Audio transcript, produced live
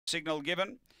signal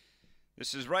given.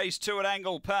 This is race 2 at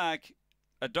Angle-Park.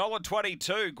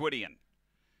 $1.22, Gwydion.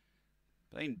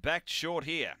 Been backed short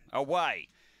here. Away.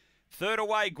 Third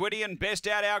away, Gwydion, best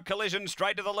out Collision,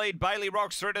 straight to the lead. Bailey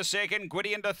Rocks through to second.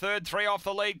 Gwydion to third, 3 off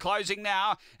the lead, closing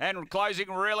now, and closing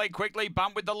really quickly.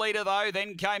 Bump with the leader though.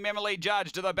 Then came Emily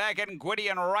Judge to the back, and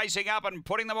Gwydion racing up and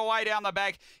putting them away down the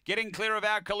back, getting clear of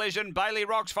Collision. Bailey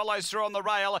Rocks follows through on the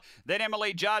rail, then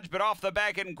Emily Judge, but off the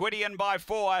back, and Gwydion by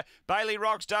 4. Bailey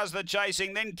Rocks does the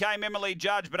chasing, then came Emily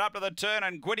Judge, but up to the turn,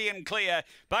 and Gwydion clear.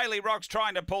 Bailey Rocks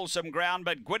trying to pull some ground,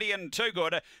 but Gwydion too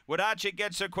good. Wodarchik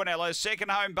gets a Quinella, second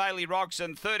home Bailey Rocks,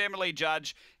 and third Emily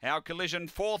Judge. Collision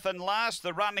fourth and last.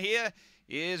 The run here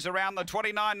is around the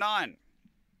 29.9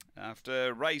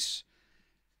 after race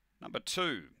number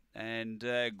 2. And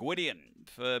Gwydion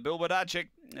for Bill Wodarchik,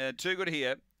 too good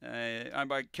here. Owned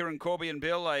by Kieran Corby and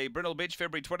Bill. A Brindle Bitch,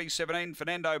 February 2017.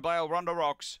 Fernando Bale, Rhonda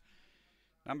Rocks.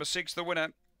 Number 6, the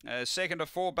winner. Second to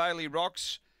 4, Bailey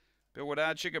Rocks. Bill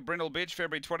Wodarchik, a Brindle Bitch,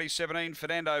 February 2017.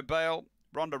 Fernando Bale,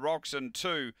 Rhonda Rocks, and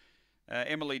 2.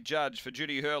 Emily Judge for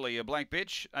Judy Hurley, a Blank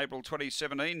Bitch, April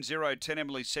 2017, 010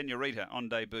 Emily Senorita on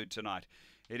debut tonight.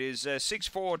 It is 6,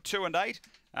 4, 2 and 8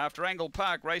 after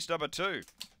Angle-Park, race number 2.